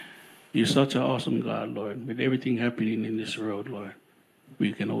You're such an awesome God, Lord. With everything happening in this world, Lord,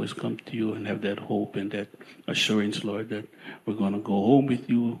 we can always come to you and have that hope and that assurance, Lord, that we're going to go home with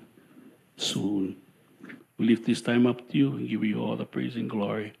you soon. We lift this time up to you and give you all the praise and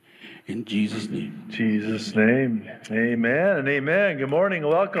glory. In Jesus' name. Jesus' name. Amen and amen. Good morning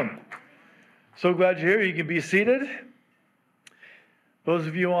and welcome. So glad you're here. You can be seated. Those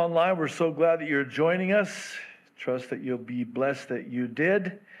of you online, we're so glad that you're joining us. Trust that you'll be blessed that you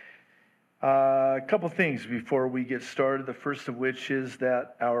did. A couple things before we get started. The first of which is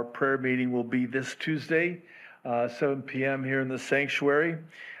that our prayer meeting will be this Tuesday, 7 p.m. here in the sanctuary.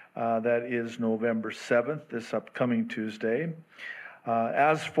 That is November 7th, this upcoming Tuesday.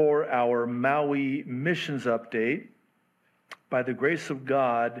 As for our Maui missions update, by the grace of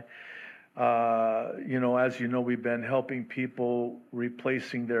God, as you know, we've been helping people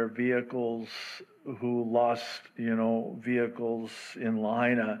replacing their vehicles who lost, vehicles in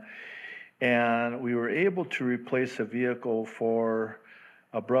Lahaina. And we were able to replace a vehicle for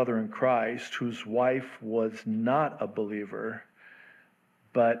a brother in Christ whose wife was not a believer,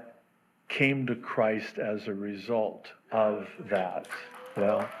 but came to Christ as a result of that.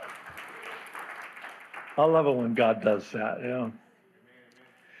 Well, I love it when God does that,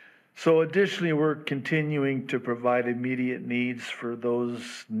 So additionally, we're continuing to provide immediate needs for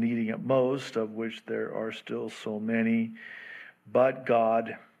those needing it most, of which there are still so many. But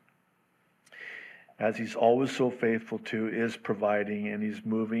God, as He's always so faithful to, is providing, and He's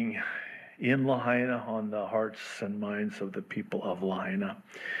moving in Lahaina on the hearts and minds of the people of Lahaina.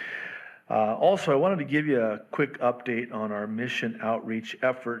 Also, I wanted to give you a quick update on our mission outreach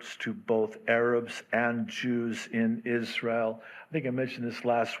efforts to both Arabs and Jews in Israel. I think I mentioned this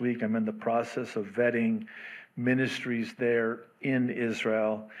last week. I'm in the process of vetting ministries there in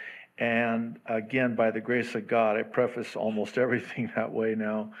Israel. And again, by the grace of God, I preface almost everything that way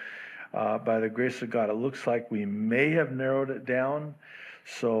now. By the grace of God, it looks like we may have narrowed it down.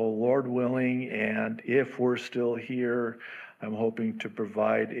 So Lord willing, and if we're still here, I'm hoping to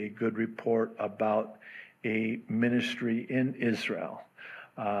provide a good report about a ministry in Israel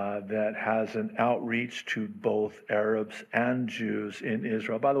that has an outreach to both Arabs and Jews in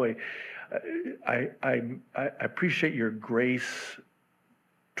Israel. By the way, I appreciate your grace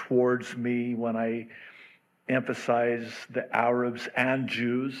towards me when I emphasize the Arabs and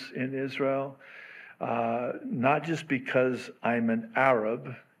Jews in Israel, not just because I'm an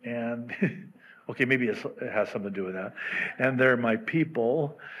Arab and okay, maybe it has something to do with that. And they're my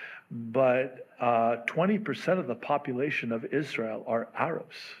people, but 20% of the population of Israel are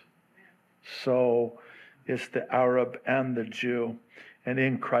Arabs. So it's the Arab and the Jew. And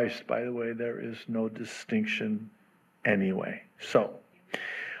in Christ, by the way, there is no distinction anyway. So,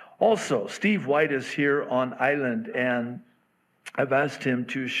 also, Steve White is here on island, and I've asked him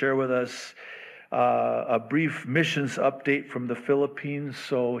to share with us a brief missions update from the Philippines.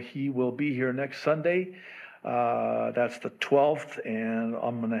 So he will be here next Sunday. That's the 12th, and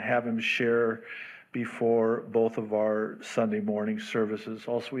I'm going to have him share before both of our Sunday morning services.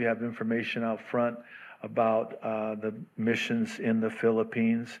 Also, we have information out front about the missions in the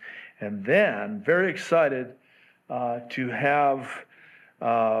Philippines. And then, very excited to have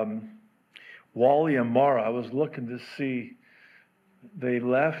Wally and Mara. I was looking to see, they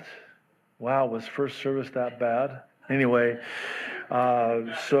left. Wow, was first service that bad? Anyway,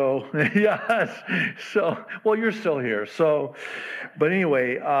 so yes, so well, you're still here. So, but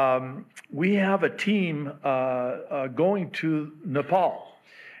anyway, we have a team going to Nepal,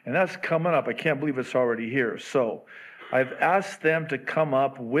 and that's coming up. I can't believe it's already here. So, I've asked them to come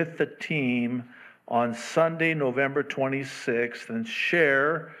up with the team on Sunday, November 26th, and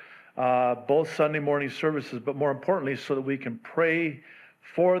share both Sunday morning services, but more importantly, so that we can pray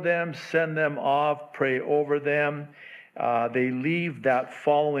for them, send them off, pray over them. They leave that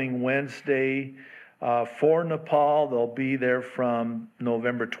following Wednesday for Nepal. They'll be there from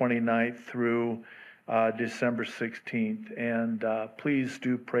November 29th through December 16th. And please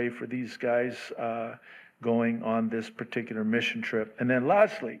do pray for these guys going on this particular mission trip. And then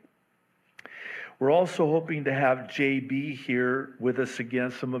lastly, we're also hoping to have JB here with us again.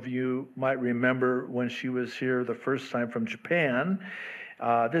 Some of you might remember when she was here the first time from Japan.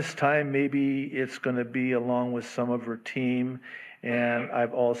 This time, maybe it's going to be along with some of her team, and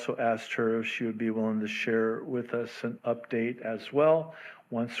I've also asked her if she would be willing to share with us an update as well.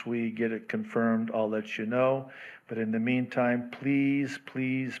 Once we get it confirmed, I'll let you know. But in the meantime, please,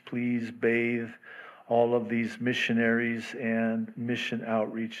 please, please bathe all of these missionaries and mission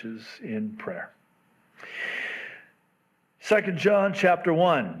outreaches in prayer. 2 John chapter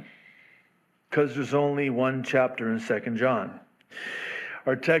 1, because there's only one chapter in 2 John.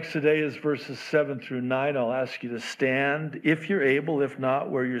 Our text today is verses 7 through 9. I'll ask you to stand if you're able. If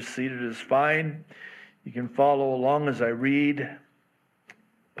not, where you're seated is fine. You can follow along as I read.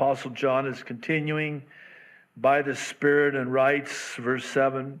 Apostle John is continuing by the Spirit and writes, verse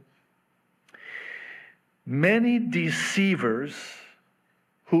 7, many deceivers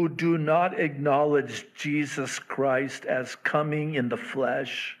who do not acknowledge Jesus Christ as coming in the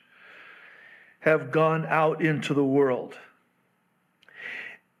flesh have gone out into the world.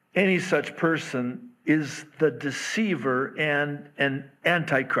 Any such person is the deceiver and an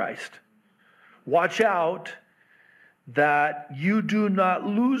antichrist. Watch out that you do not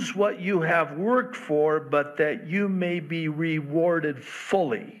lose what you have worked for, but that you may be rewarded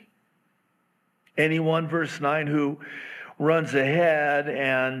fully. Anyone, verse 9, who runs ahead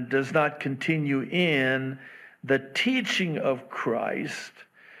and does not continue in the teaching of Christ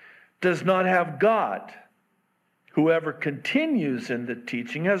does not have God. Whoever continues in the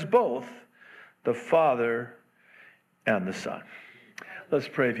teaching has both the Father and the Son. Let's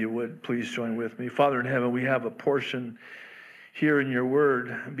pray, if you would. Please join with me. Father in heaven, we have a portion here in your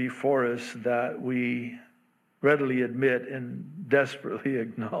word before us that we readily admit and desperately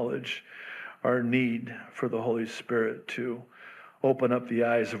acknowledge our need for the Holy Spirit to open up the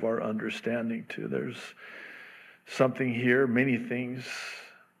eyes of our understanding to. There's something here, many things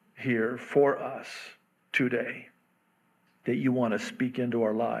here for us today that you want to speak into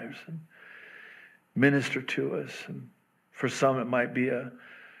our lives and minister to us. And for some, it might be a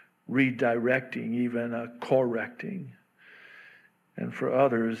redirecting, even a correcting. And for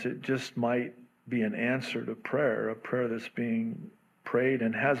others, it just might be an answer to prayer, a prayer that's being prayed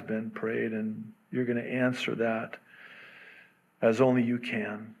and has been prayed, and you're going to answer that as only you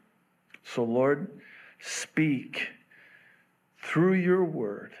can. So, Lord, speak through your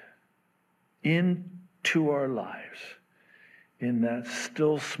word into our lives in that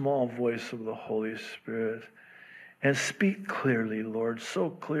still small voice of the Holy Spirit. And speak clearly, Lord,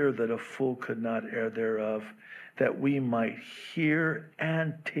 so clear that a fool could not err thereof, that we might hear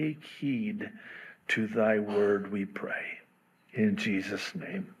and take heed to thy word, we pray. In Jesus'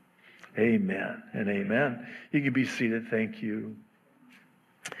 name, amen and amen. You can be seated. Thank you.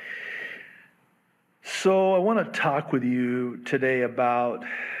 So I want to talk with you today about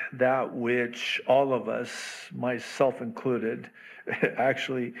that which all of us, myself included,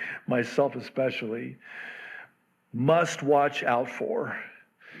 actually myself especially, must watch out for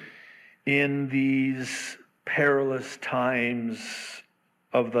in these perilous times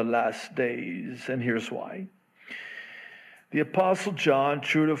of the last days. And here's why. The Apostle John,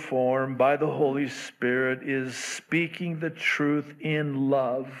 true to form, by the Holy Spirit, is speaking the truth in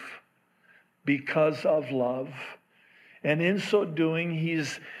love because of love. And in so doing,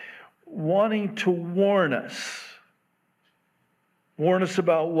 he's wanting to warn us. Warn us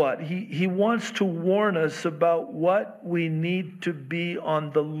about what? He wants to warn us about what we need to be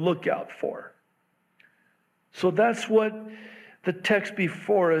on the lookout for. So that's what the text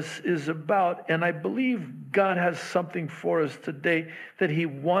before us is about. And I believe God has something for us today that he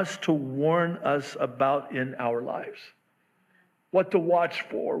wants to warn us about in our lives. What to watch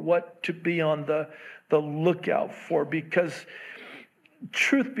for, what to be on the lookout for. Because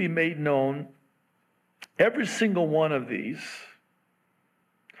truth be made known, every single one of these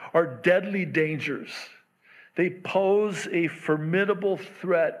are deadly dangers. They pose a formidable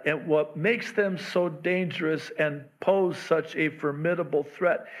threat, and what makes them so dangerous and pose such a formidable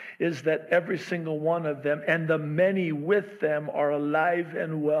threat is that every single one of them and the many with them are alive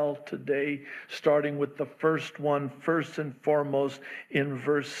and well today, starting with the first one, first and foremost in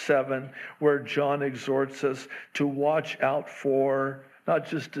verse 7, where John exhorts us to watch out for not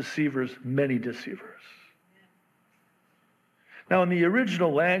just deceivers, many deceivers. Now, in the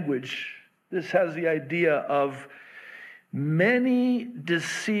original language, this has the idea of many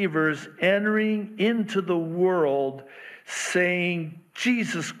deceivers entering into the world saying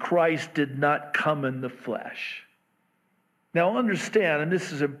Jesus Christ did not come in the flesh. Now understand, and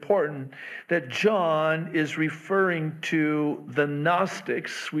this is important, that John is referring to the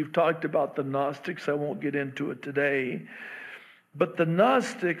Gnostics. We've talked about the Gnostics. I won't get into it today. But the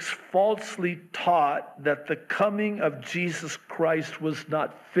Gnostics falsely taught that the coming of Jesus Christ was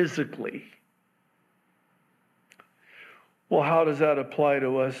not physically. Well, how does that apply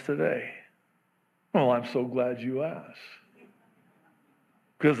to us today? Well, I'm so glad you asked,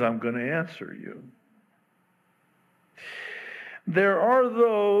 because I'm going to answer you. There are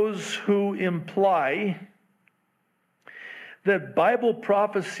those who imply that Bible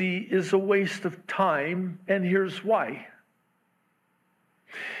prophecy is a waste of time, and here's why.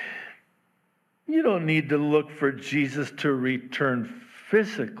 You don't need to look for Jesus to return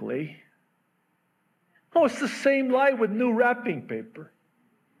physically. No, it's the same lie with new wrapping paper.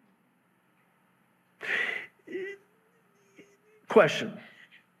 Question.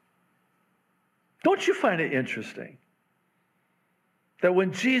 Don't you find it interesting that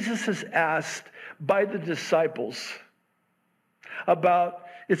when Jesus is asked by the disciples about,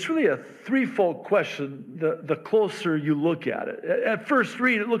 it's really a threefold question the closer you look at it. At first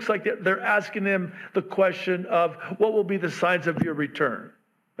read, it looks like they're asking him the question of what will be the signs of your return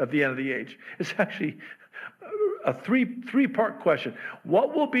at the end of the age. It's actually a three-part question.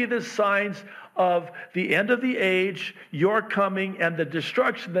 What will be the signs of the end of the age, your coming, and the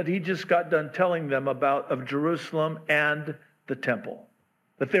destruction that he just got done telling them about of Jerusalem and the temple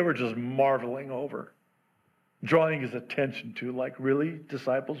that they were just marveling over, drawing his attention to, like, really,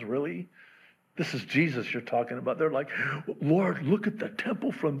 disciples, really? This is Jesus you're talking about. They're like, Lord, look at the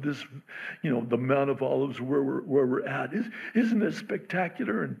temple from this, the Mount of Olives where we're at. Isn't it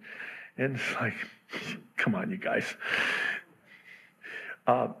spectacular? And it's like, come on, you guys.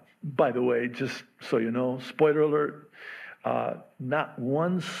 By the way, just so you know, spoiler alert, not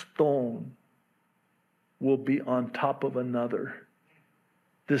one stone will be on top of another.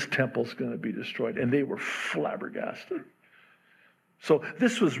 This temple's going to be destroyed. And they were flabbergasted. So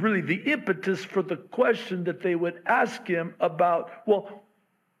this was really the impetus for the question that they would ask him about, well,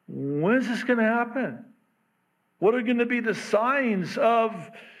 when is this going to happen? What are going to be the signs of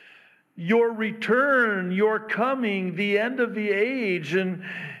your return, your coming, the end of the age? And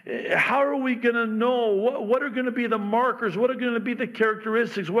how are we going to know? What are going to be the markers? What are going to be the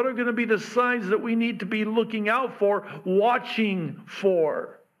characteristics? What are going to be the signs that we need to be looking out for, watching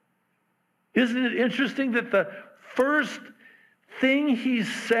for? Isn't it interesting that the first thing he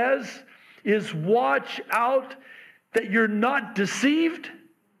says is watch out that you're not deceived?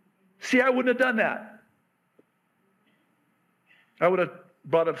 See, I wouldn't have done that. I would have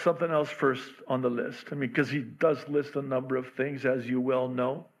brought up something else first on the list. Because he does list a number of things, as you well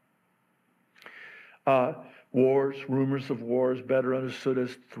know. Wars, rumors of wars, better understood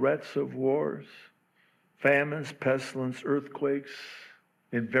as threats of wars, famines, pestilence, earthquakes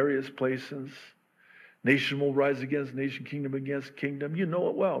in various places. Nation will rise against nation, kingdom against kingdom. You know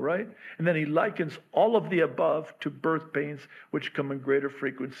it well, right? And then he likens all of the above to birth pains, which come in greater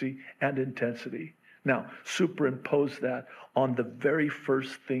frequency and intensity. Now, superimpose that on the very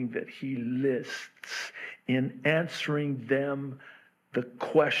first thing that he lists in answering them the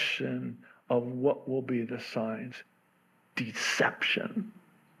question of what will be the signs. Deception.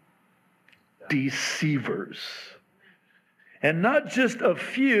 Deceivers. And not just a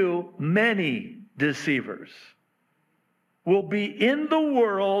few, many deceivers will be in the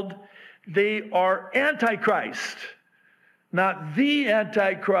world. They are Antichrist, not the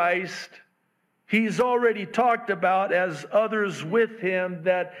Antichrist. He's already talked about, as others with him,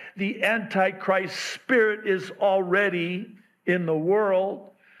 that the Antichrist spirit is already in the world.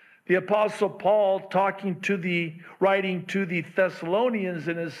 The Apostle Paul, writing to the Thessalonians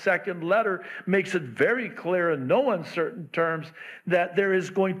in his second letter, makes it very clear in no uncertain terms that there is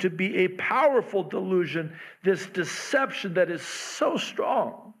going to be a powerful delusion, this deception that is so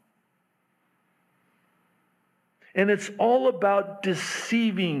strong. And it's all about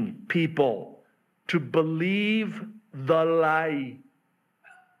deceiving people to believe the lie.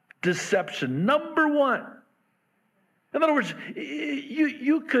 Deception, number one. In other words,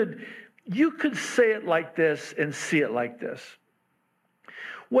 you could say it like this and see it like this.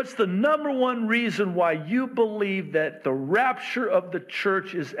 What's the number one reason why you believe that the rapture of the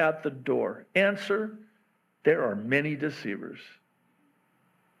church is at the door? Answer, there are many deceivers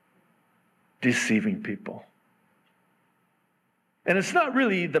deceiving people. And it's not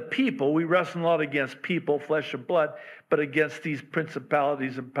really the people. We wrestle a lot against people, flesh and blood, but against these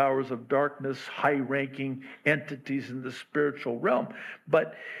principalities and powers of darkness, high-ranking entities in the spiritual realm.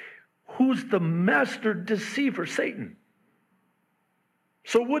 But who's the master deceiver? Satan.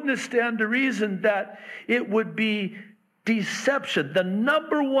 So wouldn't it stand to reason that it would be deception? The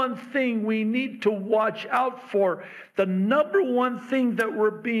number one thing we need to watch out for, the number one thing that we're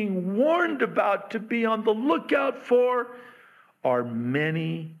being warned about to be on the lookout for, are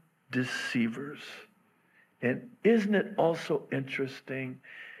many deceivers. And isn't it also interesting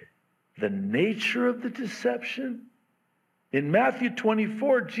the nature of the deception? In Matthew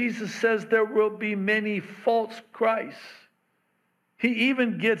 24, Jesus says there will be many false Christs. He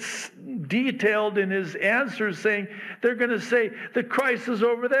even gets detailed in his answers, saying they're going to say the Christ is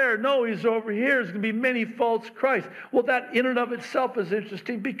over there. No, he's over here. There's going to be many false Christs. Well, that in and of itself is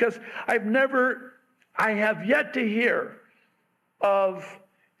interesting, because I have yet to hear of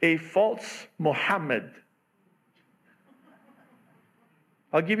a false Muhammad.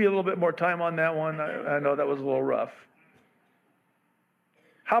 I'll give you a little bit more time on that one. I know that was a little rough.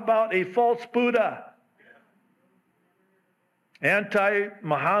 How about a false Buddha?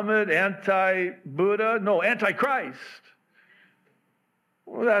 Anti-Muhammad, anti-Buddha? No, anti-Christ.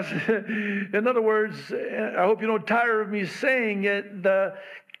 Well, that's, in other words, I hope you don't tire of me saying it, the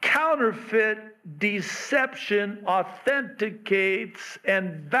counterfeit deception authenticates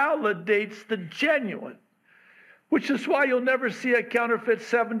and validates the genuine, which is why you'll never see a counterfeit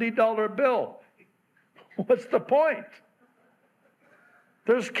 $70 bill. What's the point?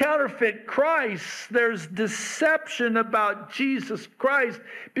 There's counterfeit Christ. There's deception about Jesus Christ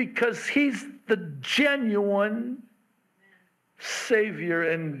because he's the genuine Savior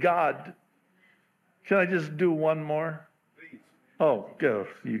and God. Can I just do one more? Please. Oh, go,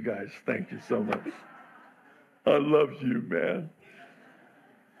 you guys. Thank you so much. I love you, man.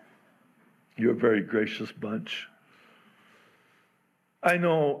 You're a very gracious bunch. I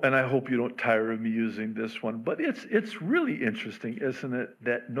know, and I hope you don't tire of me using this one, but it's really interesting, isn't it,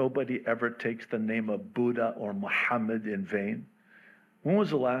 that nobody ever takes the name of Buddha or Muhammad in vain? When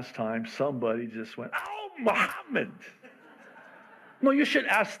was the last time somebody just went, "Oh, Muhammad"? No, you should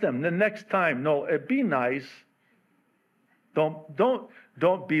ask them the next time. No, be nice.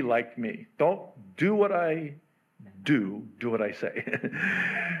 Don't be like me. Don't do what I do what I say.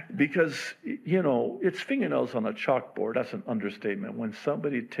 Because, it's fingernails on a chalkboard. That's an understatement. When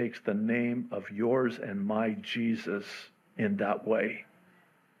somebody takes the name of yours and my Jesus in that way,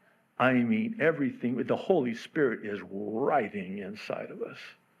 I mean, everything, the Holy Spirit is writing inside of us.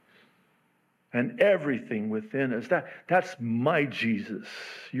 And everything within us, that's my Jesus.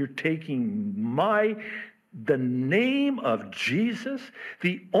 You're taking the name of Jesus,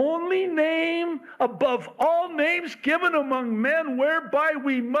 the only name above all names given among men whereby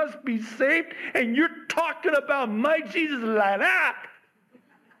we must be saved, and you're talking about my Jesus like that.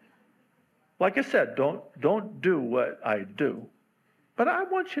 Like I said, don't do what I do. But I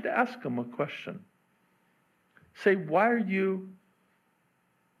want you to ask them a question. Say, why are you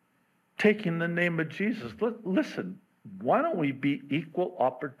taking the name of Jesus? Listen, why don't we be equal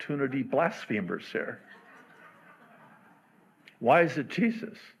opportunity blasphemers here? Why is it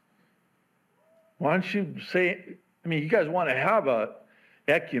Jesus? Why don't you say, you guys want to have a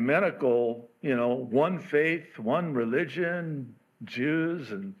ecumenical, one faith, one religion,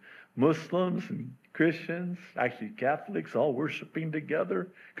 Jews and Muslims and Christians, actually Catholics, all worshiping together,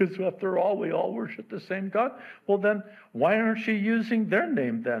 because after all, we all worship the same God. Well, then, why aren't you using their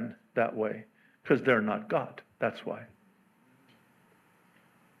name then that way? Because they're not God. That's why.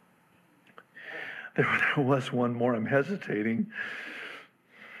 There was one more. I'm hesitating.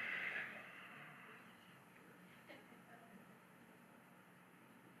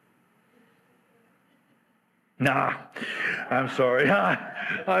 Nah, I'm sorry.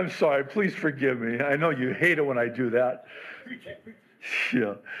 I'm sorry. Please forgive me. I know you hate it when I do that.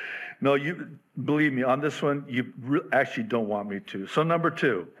 Yeah. No, you believe me, on this one, you actually don't want me to. So number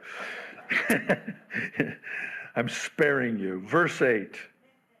 2. I'm sparing you. Verse 8.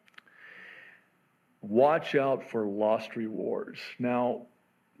 Watch out for lost rewards. Now,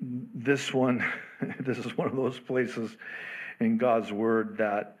 this is one of those places in God's word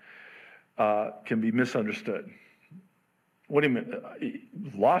that can be misunderstood. What do you mean?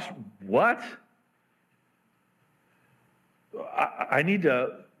 Lost what? I need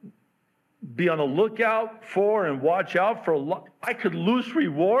to be on the lookout for and watch out for. I could lose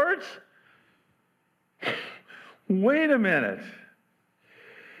rewards? Wait a minute.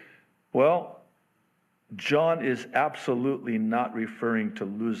 Well, John is absolutely not referring to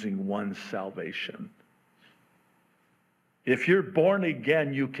losing one's salvation. If you're born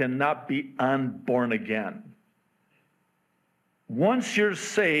again, you cannot be unborn again. Once you're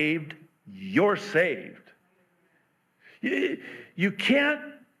saved, you're saved. You can't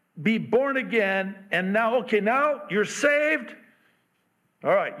be born again and now you're saved.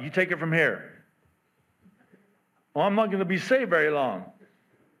 All right, you take it from here. Well, I'm not going to be saved very long.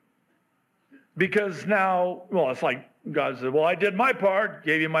 Because now, it's like God said, I did my part,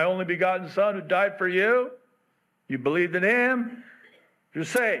 gave you my only begotten Son who died for you. You believed in him, you're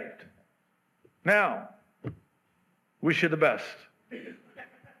saved. Now, wish you the best.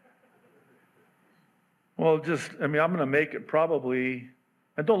 Well, I'm going to make it probably,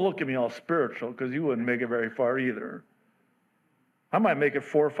 and don't look at me all spiritual, because you wouldn't make it very far either. I might make it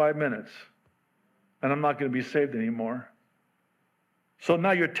 4 or 5 minutes, and I'm not going to be saved anymore. So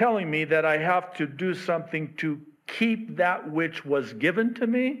now you're telling me that I have to do something to keep that which was given to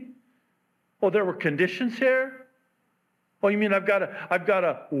me? Oh, there were conditions here? Oh, you mean I've got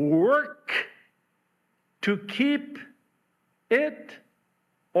to work to keep it?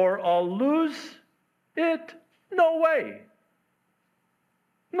 or I'll lose it. No way.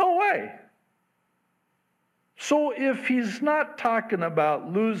 No way. So if he's not talking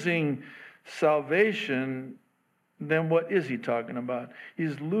about losing salvation, then what is he talking about?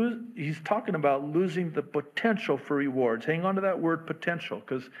 He's talking about losing the potential for rewards. Hang on to that word potential,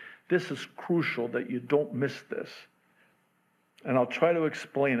 because this is crucial that you don't miss this. And I'll try to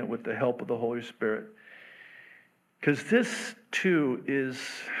explain it with the help of the Holy Spirit. Because this, too, is...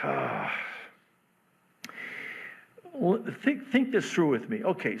 Think this through with me.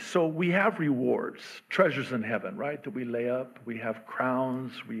 Okay, so we have rewards, treasures in heaven, right, that we lay up. We have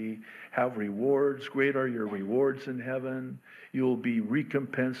crowns. We have rewards. Great are your rewards in heaven. You will be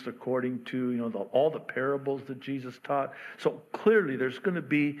recompensed according to, all the parables that Jesus taught. So clearly there's going to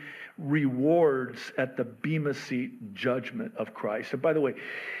be rewards at the Bema Seat judgment of Christ. And by the way,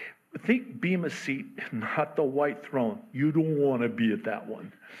 think Bema Seat, not the white throne. You don't want to be at that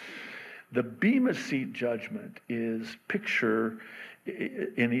one. The Bema Seat judgment is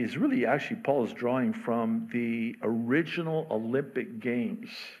and he's really, actually, Paul is drawing from the original Olympic Games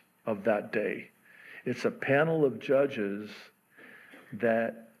of that day. It's a panel of judges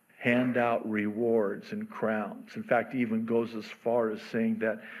that hand out rewards and crowns. In fact, he even goes as far as saying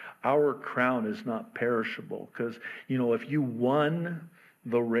that our crown is not perishable, because, if you won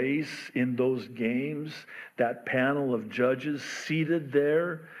the race in those games, that panel of judges seated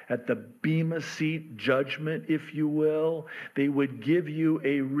there at the Bema Seat judgment, if you will, they would give you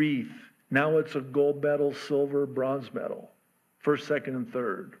a wreath. Now it's a gold medal, silver, bronze medal, first, second, and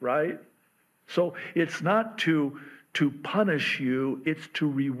third, right? So it's not to punish you, it's to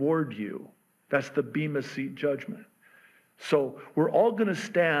reward you. That's the Bema Seat judgment. So we're all going to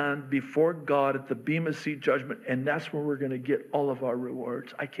stand before God at the Bema Seat judgment, and that's where we're going to get all of our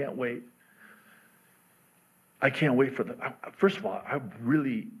rewards. I can't wait. I can't wait for them. First of all, I'm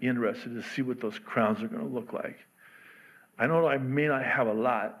really interested to see what those crowns are going to look like. I know I may not have a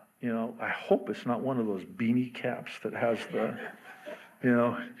lot. I hope it's not one of those beanie caps that has the,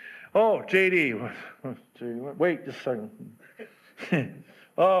 Oh, JD. Wait just a second.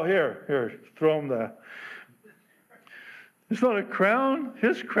 Oh, here. Throw him the... It's not a crown.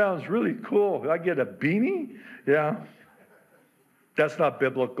 His crown's really cool. I get a beanie? Yeah. That's not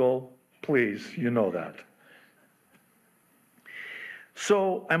biblical. Please, you know that.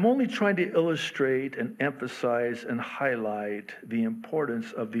 So I'm only trying to illustrate and emphasize and highlight the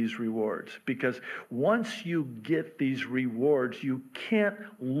importance of these rewards, because once you get these rewards, you can't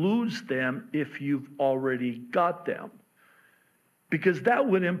lose them if you've already got them, because that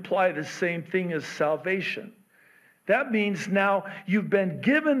would imply the same thing as salvation. That means now you've been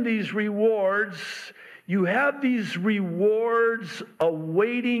given these rewards. You have these rewards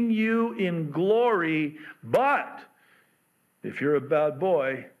awaiting you in glory, but if you're a bad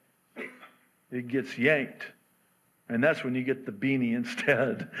boy, it gets yanked. And that's when you get the beanie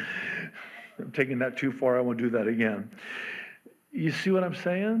instead. I'm taking that too far. I won't do that again. You see what I'm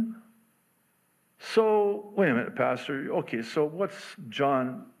saying? So, wait a minute, Pastor. Okay, so what's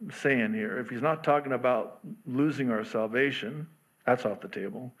John saying here? If he's not talking about losing our salvation, that's off the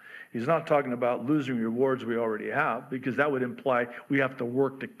table. He's not talking about losing rewards we already have, because that would imply we have to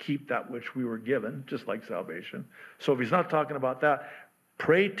work to keep that which we were given, just like salvation. So if he's not talking about that,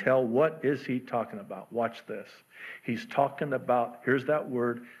 pray tell, what is he talking about? Watch this. He's talking about, here's that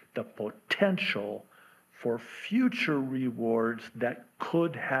word, the potential for future rewards that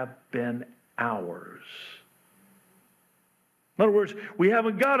could have been ours. In other words, we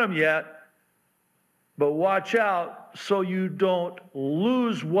haven't got them yet, but watch out so you don't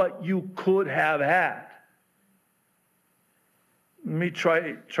lose what you could have had. Let me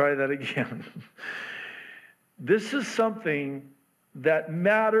try that again. This is something that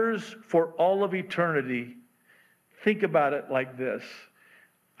matters for all of eternity. Think about it like this.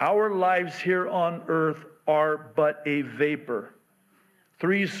 Our lives here on earth are but a vapor.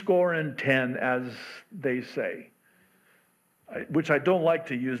 70, as they say. Which I don't like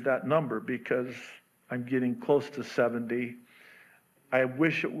to use that number, because I'm getting close to 70. I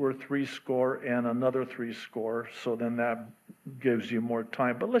wish it were 70 and another 30, so then that gives you more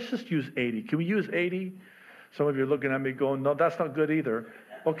time. But let's just use 80. Can we use 80? Some of you are looking at me going, no, that's not good either.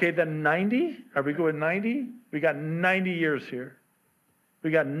 Okay, then 90? Are we going 90? We got 90 years here.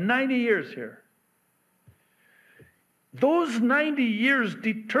 We got 90 years here. Those 90 years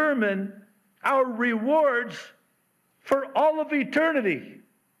determine our rewards for all of eternity.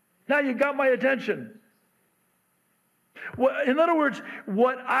 Now you got my attention. Well, in other words,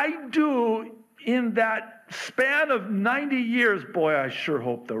 what I do in that span of 90 years, boy, I sure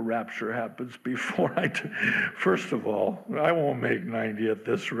hope the rapture happens before I do. First of all, I won't make 90 at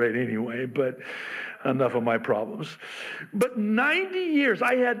this rate anyway, but enough of my problems. But 90 years,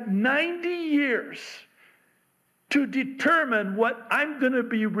 I had 90 years to determine what I'm going to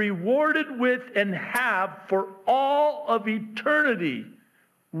be rewarded with and have for all of eternity.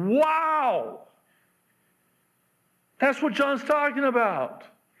 Wow! That's what John's talking about.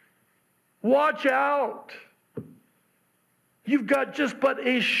 Watch out. You've got just but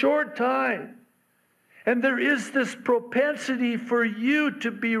a short time. And there is this propensity for you to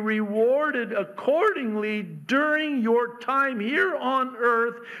be rewarded accordingly during your time here on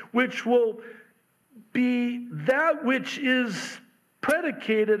earth, which will be that which is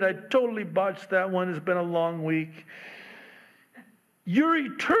predicated. I totally botched that one. It's been a long week. Your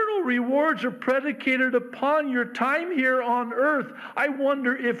eternal rewards are predicated upon your time here on earth. I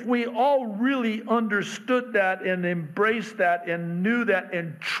wonder if we all really understood that and embraced that and knew that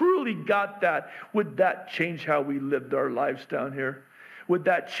and truly got that. Would that change how we lived our lives down here? Would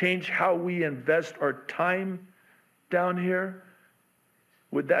that change how we invest our time down here?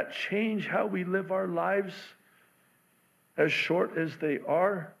 Would that change how we live our lives as short as they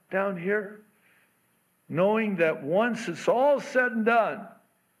are down here? Knowing that once it's all said and done,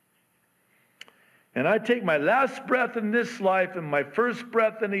 and I take my last breath in this life and my first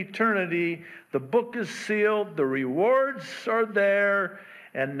breath in eternity, the book is sealed, the rewards are there,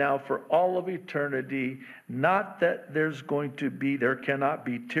 and now for all of eternity, not that there cannot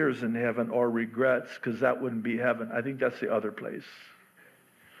be tears in heaven or regrets, because that wouldn't be heaven. I think that's the other place.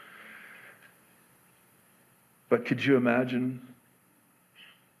 But could you imagine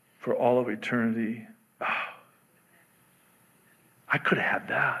for all of eternity? I could have had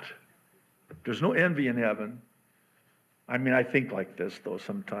that. There's no envy in heaven. I mean, I think like this, though,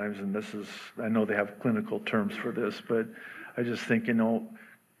 sometimes, and I know they have clinical terms for this, but I just think,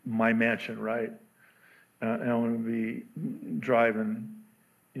 my mansion, right? And I want to be driving,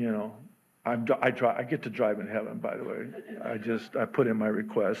 I get to drive in heaven, by the way. I put in my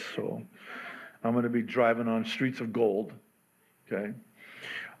request, so I'm going to be driving on streets of gold, okay?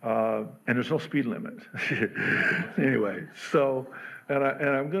 And there's no speed limit. Anyway, so,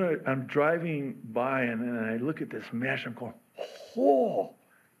 I'm driving by and I look at this mesh, I'm going, oh,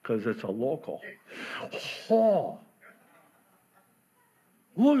 because it's a local. Oh,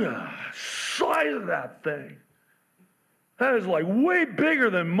 look at the size of that thing. That is like way bigger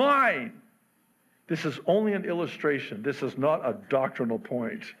than mine. This is only an illustration. This is not a doctrinal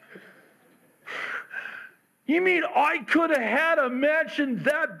point. You mean I could have had a mansion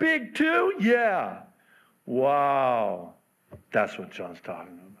that big too? Yeah. Wow. That's what John's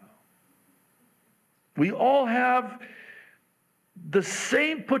talking about. We all have the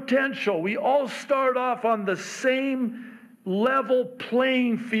same potential. We all start off on the same level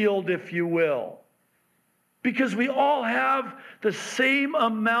playing field, if you will. Because we all have the same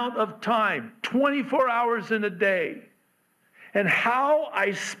amount of time, 24 hours in a day. And how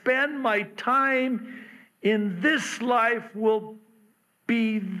I spend my time in this life will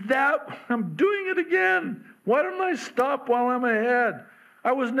be that. I'm doing it again. Why don't I stop while I'm ahead?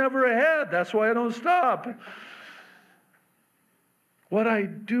 I was never ahead. That's why I don't stop. What I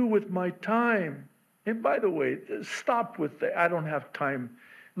do with my time. And by the way, stop with I don't have time.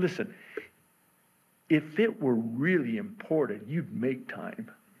 Listen, if it were really important, you'd make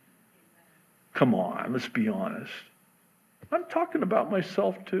time. Come on, let's be honest. I'm talking about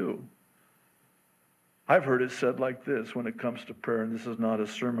myself too. I've heard it said like this when it comes to prayer, and this is not a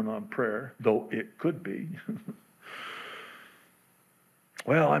sermon on prayer, though it could be.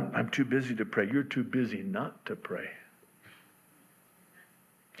 Well, I'm too busy to pray. You're too busy not to pray.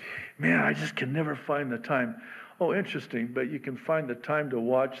 Man, I just can never find the time. Oh, interesting, but you can find the time to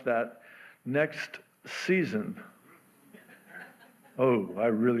watch that next season. Oh, I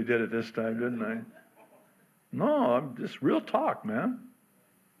really did it this time, didn't I? No, I'm just real talk, man.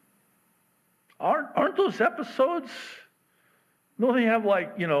 Aren't those episodes, don't they have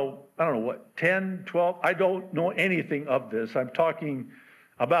like, I don't know what, 10, 12? I don't know anything of this. I'm talking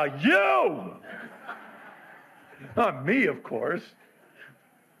about you. Not me, of course.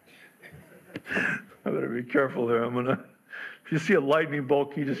 I better be careful there. If you see a lightning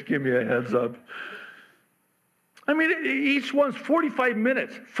bolt, can you just give me a heads up? I mean, each one's 45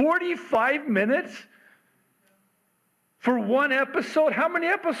 minutes. 45 minutes? For one episode? How many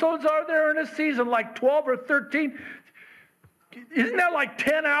episodes are there in a season? Like 12 or 13? Isn't that like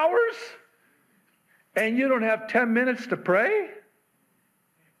 10 hours? And you don't have 10 minutes to pray?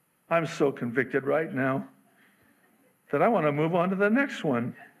 I'm so convicted right now that I want to move on to the next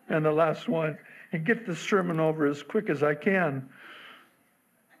one. And the last one, and get the sermon over as quick as I can.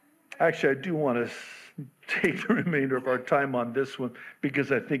 Actually, I do want to take the remainder of our time on this one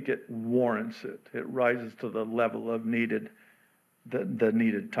because I think it warrants it. It rises to the level of the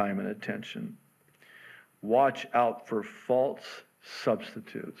needed time and attention. Watch out for false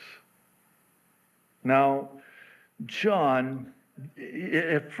substitutes. Now, John,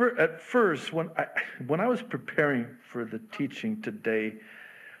 at first, when I was preparing for the teaching today,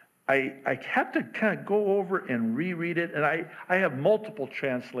 I had to kind of go over and reread it, and I have multiple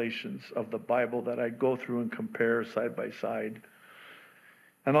translations of the Bible that I go through and compare side by side.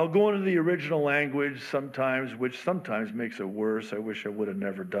 And I'll go into the original language sometimes, which sometimes makes it worse. I wish I would have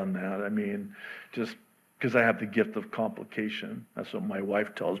never done that. I mean, just because I have the gift of complication. That's what my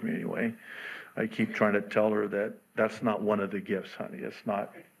wife tells me anyway. I keep trying to tell her that that's not one of the gifts, honey. It's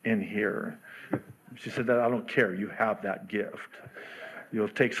not in here. She said that I don't care. You have that gift. You'll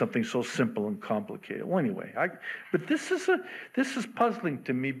take something so simple and complicated. Well, anyway, but this is puzzling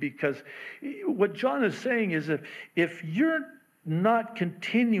to me because what John is saying is if you're not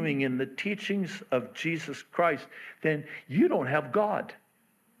continuing in the teachings of Jesus Christ, then you don't have God.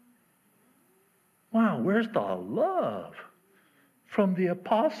 Wow, where's the love from the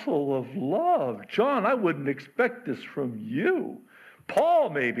apostle of love? John, I wouldn't expect this from you. Paul,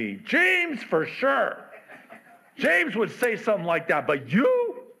 maybe. James, for sure. James would say something like that, but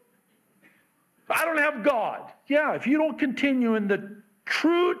you? I don't have God. Yeah, if you don't continue in the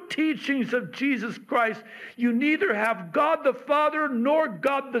true teachings of Jesus Christ, you neither have God the Father nor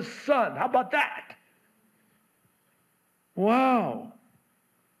God the Son. How about that? Wow.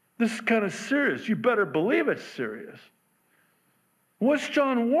 This is kind of serious. You better believe it's serious. What's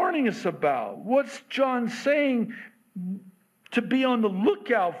John warning us about? What's John saying to be on the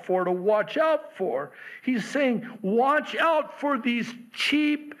lookout for, to watch out for? He's saying, watch out for these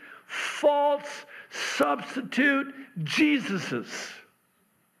cheap, false, substitute Jesuses.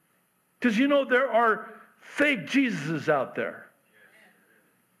 Because you know there are fake Jesuses out there.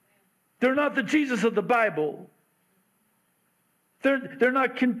 They're not the Jesus of the Bible. They're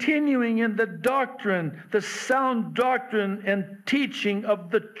not continuing in the doctrine, the sound doctrine and teaching of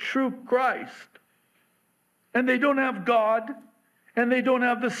the true Christ. And they don't have God, and they don't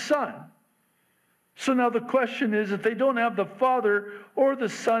have the Son. So now the question is, if they don't have the Father or the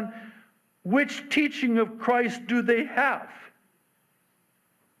Son, which teaching of Christ do they have?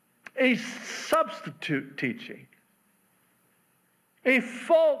 A substitute teaching. A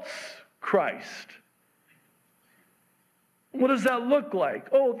false Christ. What does that look like?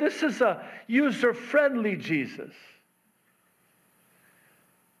 Oh, this is a user-friendly Jesus.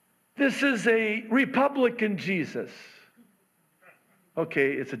 This is a Republican Jesus.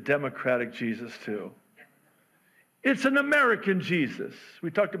 Okay, it's a Democratic Jesus too. It's an American Jesus. We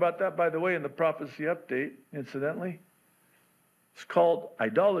talked about that, by the way, in the prophecy update, incidentally. It's called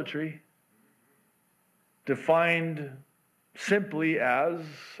idolatry, defined simply as,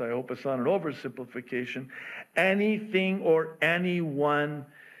 I hope it's not an oversimplification, anything or anyone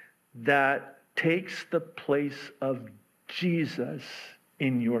that takes the place of Jesus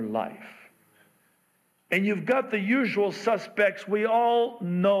in your life. And you've got the usual suspects we all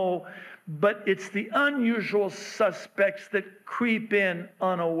know, but it's the unusual suspects that creep in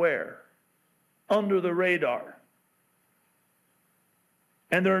unaware, under the radar.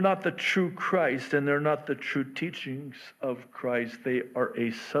 And they're not the true Christ, and they're not the true teachings of Christ. They are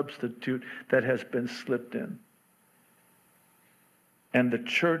a substitute that has been slipped in. And the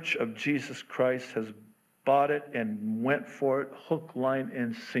church of Jesus Christ has bought it and went for it, hook, line,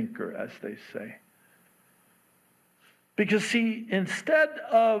 and sinker, as they say. Because see, instead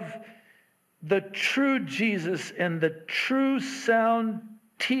of the true Jesus and the true sound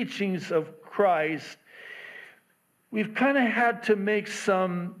teachings of Christ, we've kind of had to make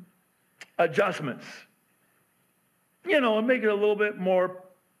some adjustments, and make it a little bit more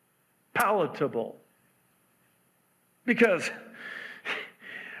palatable. Because,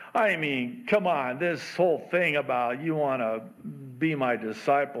 I mean, come on, this whole thing about you want to be my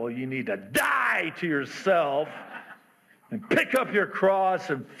disciple, you need to die to yourself and pick up your cross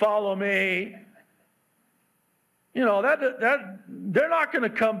and follow me. That they're not going to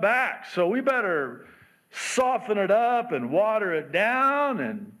come back, so we better soften it up and water it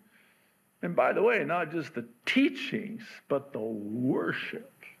down. And by the way, not just the teachings, but the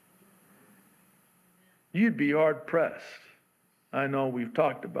worship. You'd be hard-pressed. I know we've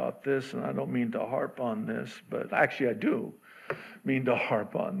talked about this, and I don't mean to harp on this, but actually I do mean to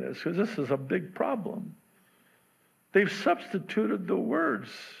harp on this, because this is a big problem. They've substituted the words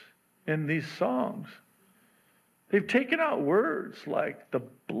in these songs. They've taken out words like the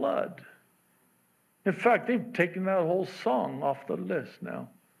blood. In fact, they've taken that whole song off the list now.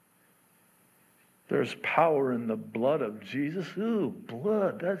 There's power in the blood of Jesus. Ooh,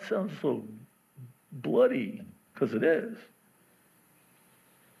 blood. That sounds so bloody, because it is.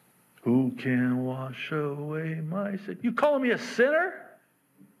 Who can wash away my sin? You calling me a sinner?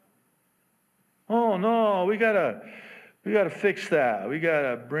 Oh no, we gotta fix that. We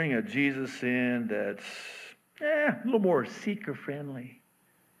gotta bring a Jesus in that's a little more seeker friendly.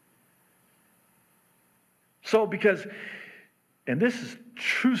 So because, and this is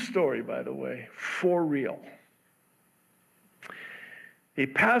true story, by the way, for real. A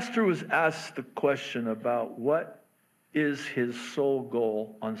pastor was asked the question about what is his sole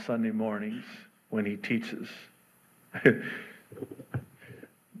goal on Sunday mornings when he teaches.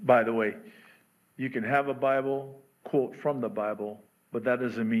 By the way, you can have a Bible, quote from the Bible, but that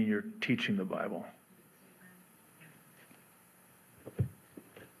doesn't mean you're teaching the Bible.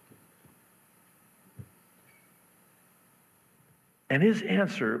 And his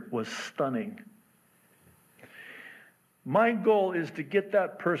answer was stunning. My goal is to get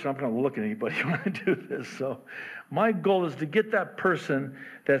that person, I'm going to look at anybody when I do this, so my goal is to get that person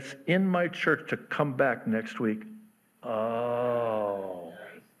that's in my church to come back next week. Oh,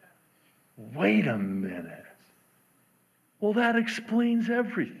 wait a minute. Well, that explains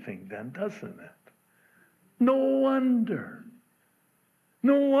everything then, doesn't it? No wonder.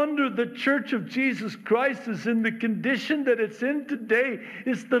 No wonder the Church of Jesus Christ is in the condition that it's in today.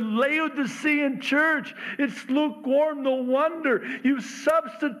 It's the Laodicean church. It's lukewarm. No wonder you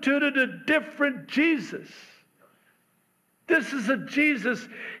substituted a different Jesus. This is a Jesus.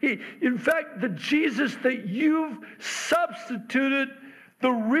 In fact, the Jesus that you've substituted the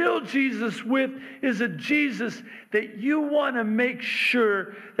real Jesus with is a Jesus that you want to make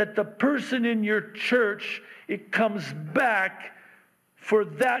sure that the person in your church, it comes back for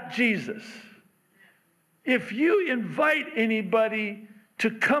that Jesus. If you invite anybody to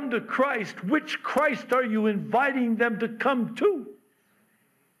come to Christ, which Christ are you inviting them to come to?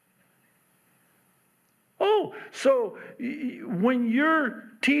 Oh, so when you're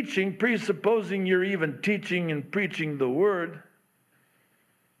teaching, presupposing you're even teaching and preaching the word,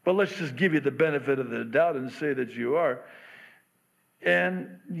 but let's just give you the benefit of the doubt and say that you are.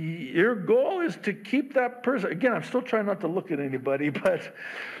 And your goal is to keep that person. Again, I'm still trying not to look at anybody, but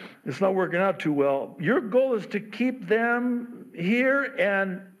it's not working out too well. Your goal is to keep them here,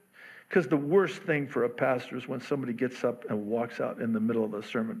 and because the worst thing for a pastor is when somebody gets up and walks out in the middle of a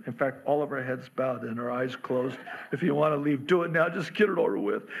sermon. In fact, all of our heads bowed and our eyes closed. If you want to leave, do it now. Just get it over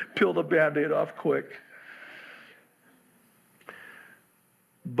with. Peel the Band-Aid off quick.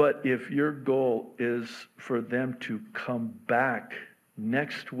 But if your goal is for them to come back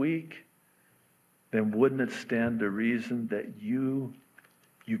next week, then wouldn't it stand to reason that you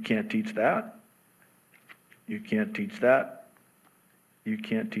can't teach that? You can't teach that. You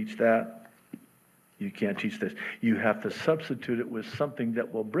can't teach that. You can't teach this. You have to substitute it with something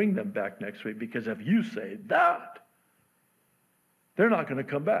that will bring them back next week, because if you say that, they're not going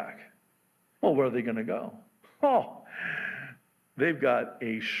to come back. Well, where are they going to go? Oh, they've got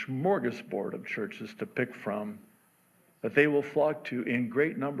a smorgasbord of churches to pick from that they will flock to in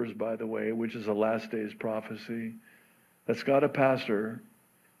great numbers, by the way, which is a last days prophecy, that's got a pastor,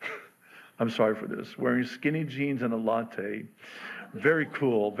 I'm sorry for this, wearing skinny jeans and a latte, very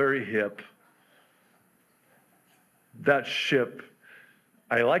cool, very hip. That ship,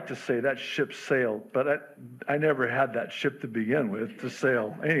 I like to say that ship sailed, but I never had that ship to begin with to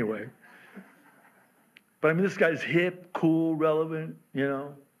sail anyway. But I mean, this guy's hip, cool, relevant,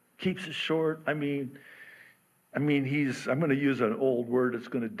 keeps it short. I mean, I'm going to use an old word that's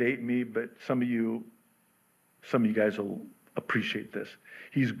going to date me, but some of you guys will appreciate this.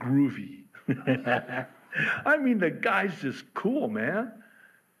 He's groovy. I mean, the guy's just cool, man.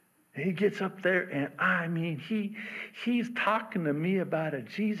 And he gets up there and he's talking to me about a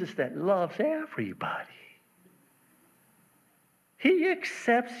Jesus that loves everybody. He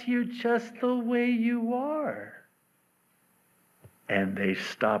accepts you just the way you are. And they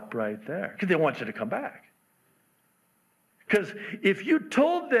stop right there because they want you to come back. Because if you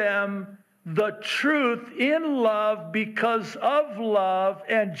told them the truth in love because of love,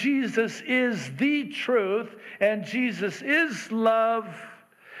 and Jesus is the truth, and Jesus is love,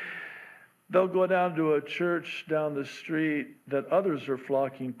 they'll go down to a church down the street that others are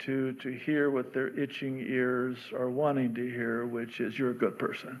flocking to hear what their itching ears are wanting to hear, which is, you're a good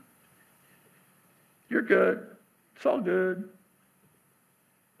person. You're good. It's all good.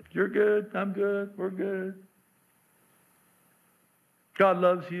 You're good. I'm good. We're good. God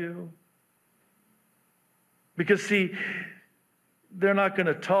loves you. Because, see, they're not going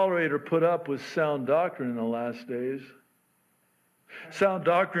to tolerate or put up with sound doctrine in the last days. Sound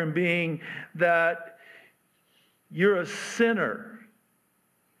doctrine being that you're a sinner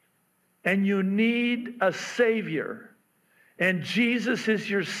and you need a Savior, and Jesus is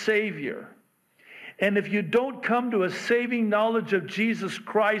your Savior. And if you don't come to a saving knowledge of Jesus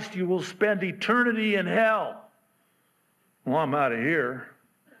Christ, you will spend eternity in hell. Well, I'm out of here.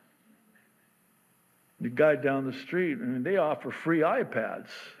 The guy down the street, I mean, they offer free iPads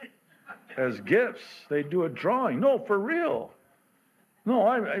as gifts. They do a drawing. No, for real. No,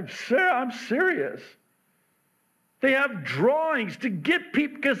 I'm serious. They have drawings to get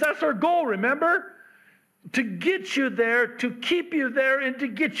people, because that's our goal, remember? To get you there, to keep you there, and to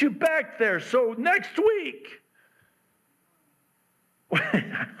get you back there. So next week,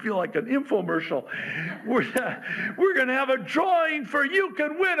 I feel like an infomercial. We're going to have a drawing for you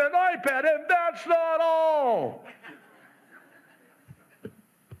can win an iPad, and that's not all.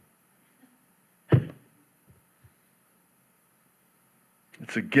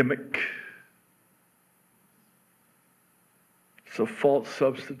 It's a gimmick. It's a false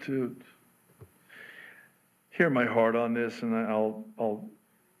substitute. Hear my heart on this, and I'll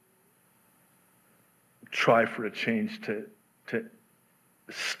try for a change to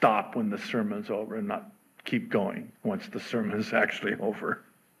stop when the sermon's over and not keep going once the sermon is actually over,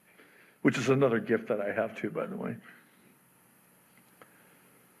 which is another gift that I have too, by the way.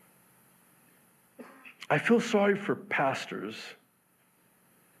 I feel sorry for pastors,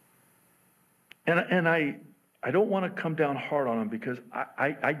 and I don't want to come down hard on them because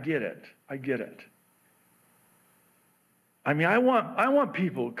I get it. I get it. I mean, I want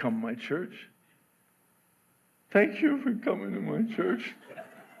people to come to my church. Thank you for coming to my church.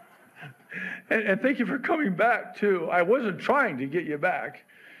 And thank you for coming back, too. I wasn't trying to get you back.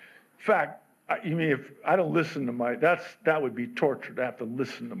 In fact, if I don't listen to that would be torture to have to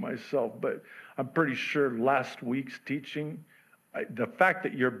listen to myself. But I'm pretty sure last week's teaching, the fact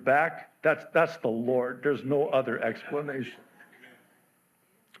that you're back, that's the Lord. There's no other explanation.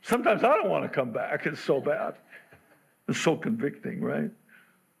 Sometimes I don't want to come back. It's so bad. It's so convicting, right?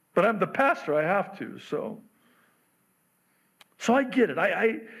 But I'm the pastor. I have to, so I get it.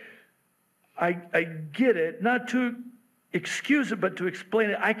 I get it, not to excuse it, but to explain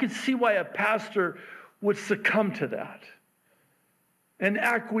it. I can see why a pastor would succumb to that and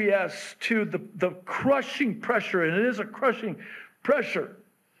acquiesce to the crushing pressure, and it is a crushing pressure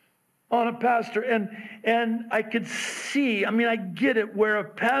on a pastor. And I could see, I get it, where a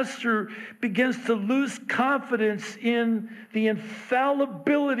pastor begins to lose confidence in the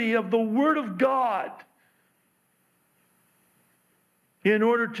infallibility of the Word of God in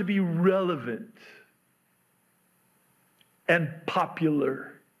order to be relevant and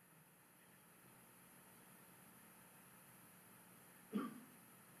popular.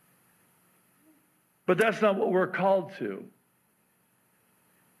 But that's not what we're called to.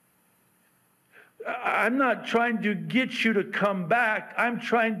 I'm not trying to get you to come back. I'm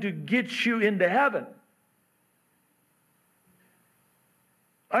trying to get you into heaven.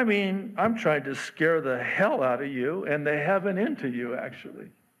 I'm trying to scare the hell out of you and the heaven into you, actually.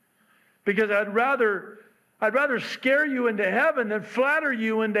 Because I'd rather scare you into heaven than flatter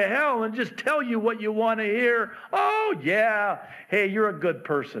you into hell and just tell you what you want to hear. Oh, yeah. Hey, you're a good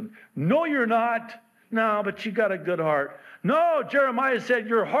person. No, you're not. No, but you got a good heart. No, Jeremiah said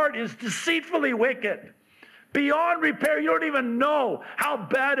your heart is deceitfully wicked. Beyond repair. You don't even know how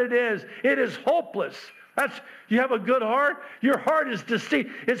bad it is. It is hopeless. You have a good heart? Your heart is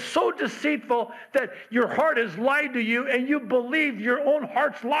deceitful. It's so deceitful that your heart has lied to you and you believe your own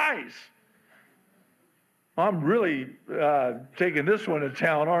heart's lies. I'm really taking this one to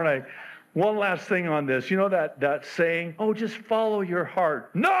town, aren't I? One last thing on this. You know that saying, oh, just follow your heart.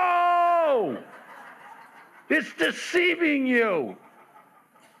 No! It's deceiving you.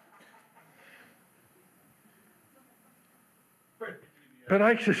 But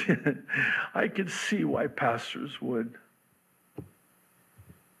I could see why pastors would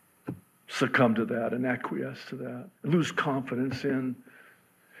succumb to that and acquiesce to that, lose confidence in.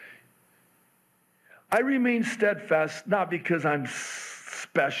 I remain steadfast, not because I'm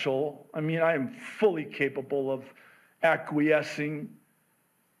special. I am fully capable of acquiescing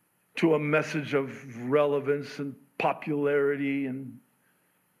to a message of relevance and popularity.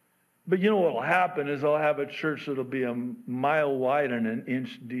 But you know what will happen is I'll have a church that'll be a mile wide and an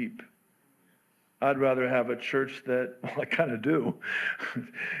inch deep. I'd rather have a church that, well, I kind of do,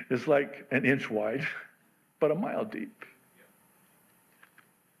 is like an inch wide, but a mile deep.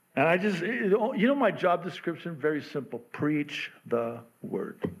 And my job description, very simple. Preach the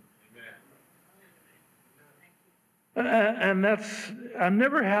word. And I'm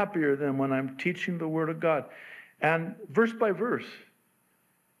never happier than when I'm teaching the Word of God. And verse by verse.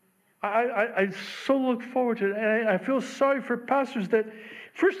 I so look forward to it. And I feel sorry for pastors that,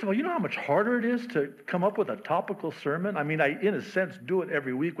 first of all, you know how much harder it is to come up with a topical sermon? I mean, I, in a sense, do it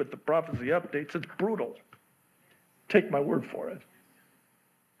every week with the prophecy updates. It's brutal. Take my word for it.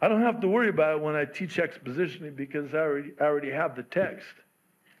 I don't have to worry about it when I teach expositionally because I already have the text.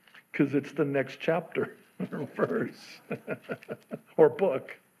 Because it's the next chapter or verse or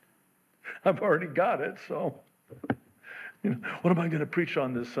book. I've already got it, so... what am I going to preach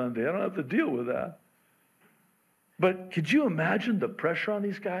on this Sunday? I don't have to deal with that. But could you imagine the pressure on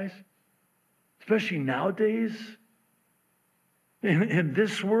these guys? Especially nowadays, in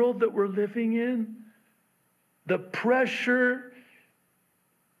this world that we're living in, the pressure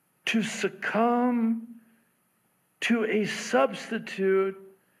to succumb to a substitute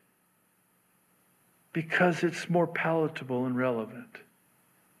because it's more palatable and relevant.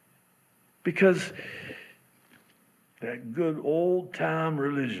 Because that good old-time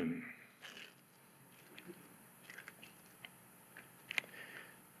religion.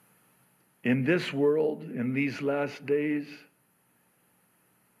 In this world, in these last days,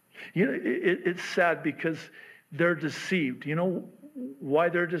 it's sad because they're deceived. You know why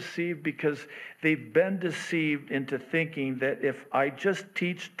they're deceived? Because they've been deceived into thinking that if I just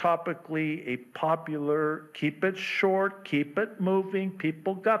teach topically a popular, keep it short, keep it moving,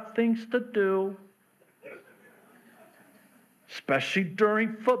 people got things to do, especially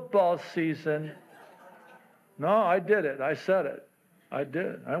during football season. No, I did it. I said it. I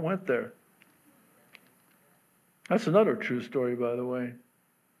did. I went there. That's another true story, by the way.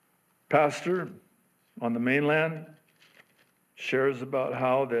 Pastor on the mainland shares about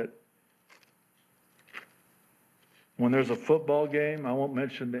how that when there's a football game, I won't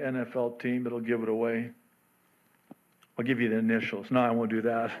mention the NFL team, it'll give it away. I'll give you the initials. No, I won't do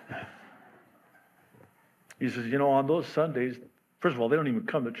that. He says, on those Sundays, first of all, they don't even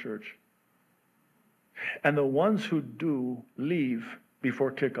come to church. And the ones who do leave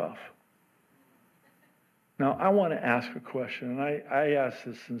before kickoff. Now, I want to ask a question, and I ask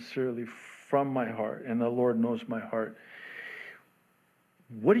this sincerely from my heart, and the Lord knows my heart.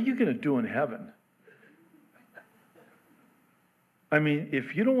 What are you going to do in heaven? I mean,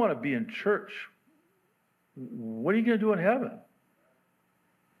 if you don't want to be in church, what are you going to do in heaven?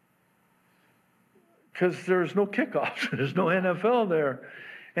 Because there's no kickoffs, there's no NFL there.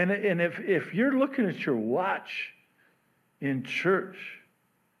 And if you're looking at your watch in church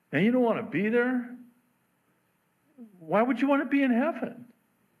and you don't want to be there, why would you want to be in heaven?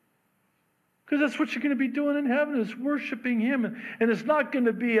 Because that's what you're going to be doing in heaven, is worshiping Him. And it's not going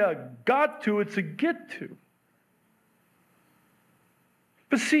to be a got to, it's a get to.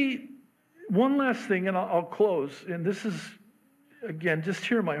 But see, one last thing, and I'll close. And this is, again, just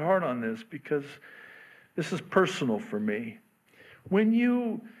hear my heart on this, because this is personal for me. When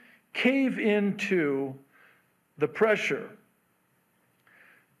you cave into the pressure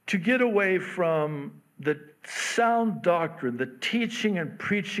to get away from the sound doctrine, the teaching and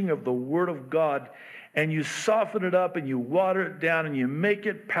preaching of the Word of God, and you soften it up and you water it down and you make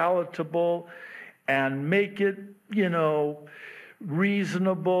it palatable and make it,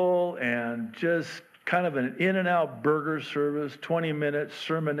 reasonable and just kind of an in-and-out burger service, 20-minute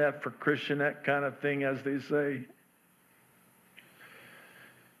sermonette for Christianette kind of thing, as they say.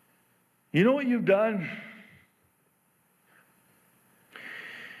 You know what you've done?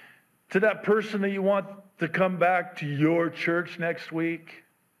 To that person that you want to come back to your church next week,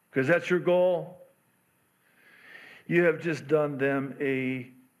 because that's your goal, you have just done them a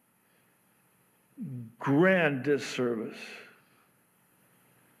grand disservice.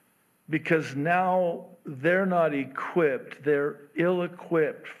 Because now they're not equipped, they're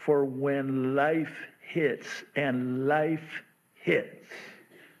ill-equipped for when life hits, and life hits.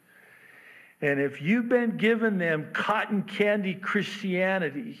 And if you've been giving them cotton candy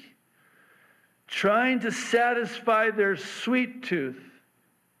Christianity, trying to satisfy their sweet tooth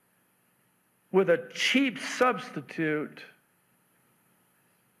with a cheap substitute,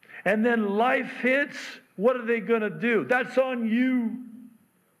 and then life hits, what are they going to do? That's on you.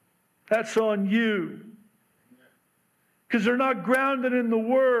 That's on you. Because they're not grounded in the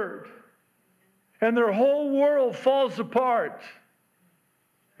Word. And their whole world falls apart.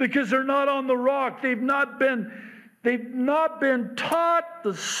 Because they're not on the rock. They've not been taught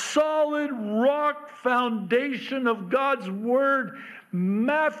the solid rock foundation of God's Word.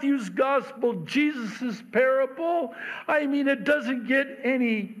 Matthew's Gospel, Jesus' parable. I mean, it doesn't get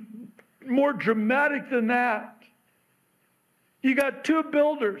any more dramatic than that. You got two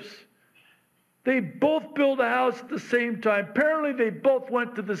builders. They both built a house at the same time. Apparently, they both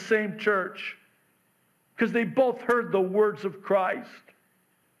went to the same church because they both heard the words of Christ.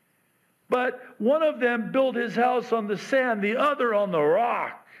 But one of them built his house on the sand, the other on the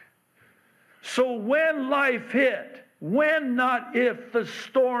rock. So when life hit, when not if, the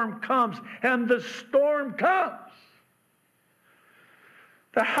storm comes, and the storm comes.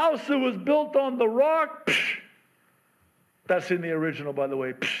 The house that was built on the rock, that's in the original, by the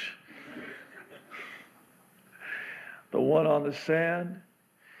way. The one on the sand,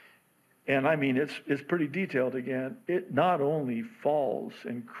 and I mean, it's pretty detailed again. It not only falls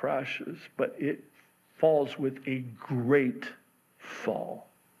and crashes, but it falls with a great fall.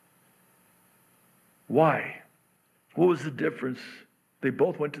 Why? What was the difference? They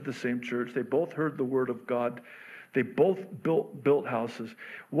both went to the same church. They both heard the word of God. They both built houses.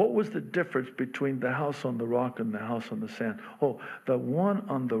 What was the difference between the house on the rock and the house on the sand? Oh, the one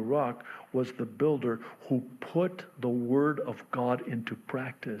on the rock was the builder who put the word of God into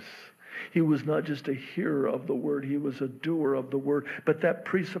practice. He was not just a hearer of the word, he was a doer of the word. But that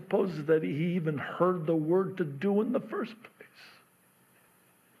presupposes that he even heard the word to do in the first place.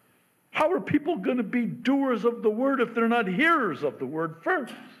 How are people going to be doers of the word if they're not hearers of the word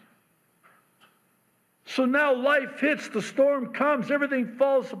first? So now life hits, the storm comes, everything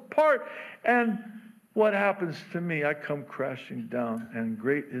falls apart, and what happens to me? I come crashing down, and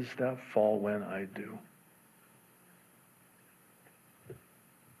great is that fall when I do.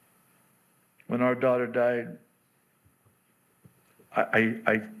 When our daughter died,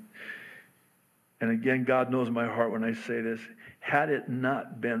 I and again, God knows my heart when I say this, had it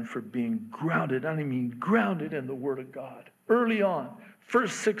not been for being grounded, I mean grounded in the Word of God, early on,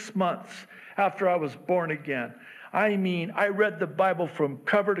 first 6 months after I was born again, I mean, I read the Bible from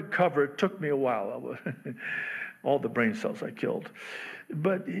cover to cover. It took me a while. All the brain cells I killed.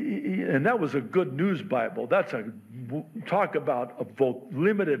 And that was a good news Bible. That's talk about a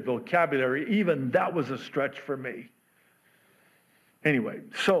limited vocabulary. Even that was a stretch for me. Anyway,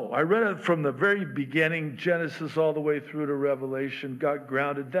 so I read it from the very beginning, Genesis all the way through to Revelation, got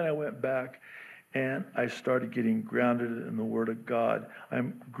grounded. Then I went back and I started getting grounded in the Word of God. I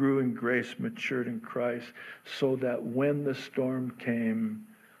grew in grace, matured in Christ, so that when the storm came,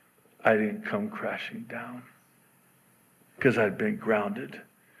 I didn't come crashing down because I'd been grounded.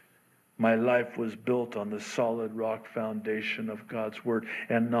 My life was built on the solid rock foundation of God's Word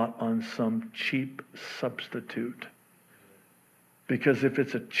and not on some cheap substitute. Because if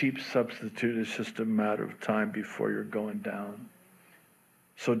it's a cheap substitute, it's just a matter of time before you're going down.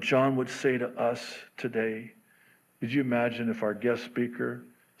 So John would say to us today, could you imagine if our guest speaker,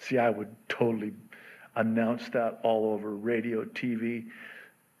 I would totally announce that all over radio, TV.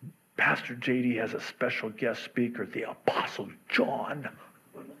 Pastor JD has a special guest speaker, the Apostle John.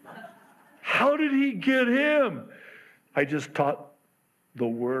 How did he get him? I just taught the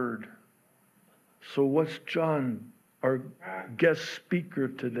word. So what's John, our guest speaker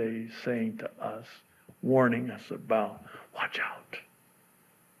today, saying to us, warning us about? Watch out.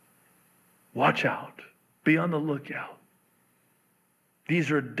 Watch out. Be on the lookout.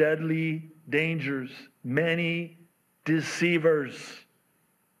 These are deadly dangers. Many deceivers,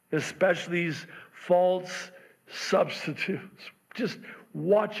 especially these false substitutes. Just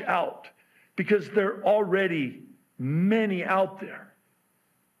watch out, because there are already many out there.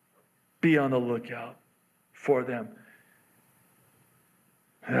 Be on the lookout for them.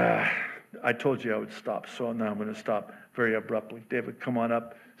 I told you I would stop, so now I'm going to stop very abruptly. David, come on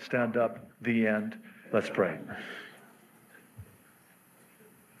up, stand up, the end. Let's pray.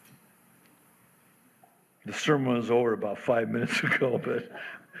 The sermon was over about 5 minutes ago, but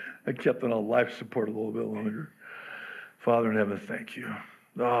I kept it on life support a little bit longer. Father in heaven, thank you.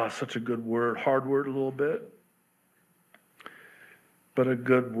 Such a good word. Hard word a little bit, but a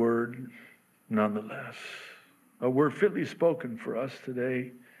good word nonetheless. A word fitly spoken for us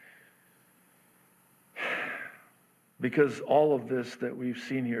today, because all of this that we've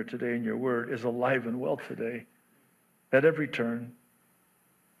seen here today in your word is alive and well today at every turn.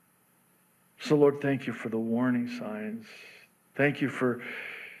 So Lord, thank you for the warning signs. Thank you for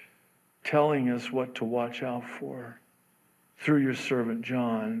telling us what to watch out for through your servant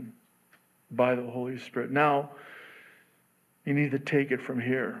John by the Holy Spirit. Now, you need to take it from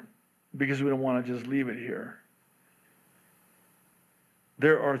here, because we don't want to just leave it here.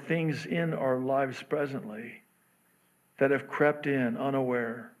 There are things in our lives presently that have crept in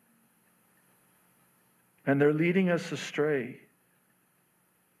unaware, and they're leading us astray.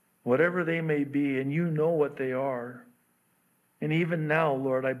 Whatever they may be, and you know what they are. And even now,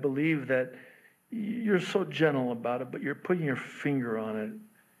 Lord, I believe that you're so gentle about it, but you're putting your finger on it.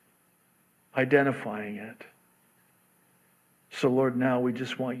 identifying it. So Lord, now we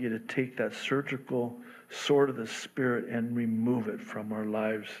just want you to take that surgical sword of the Spirit and remove it from our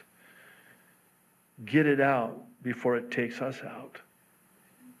lives. Get it out before it takes us out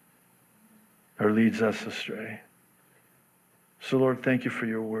or leads us astray. So Lord, thank you for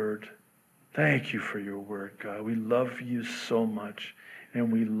your word. Thank you for your word, God. We love you so much,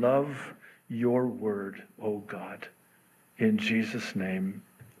 and we love your word, oh God. In Jesus' name,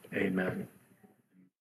 amen.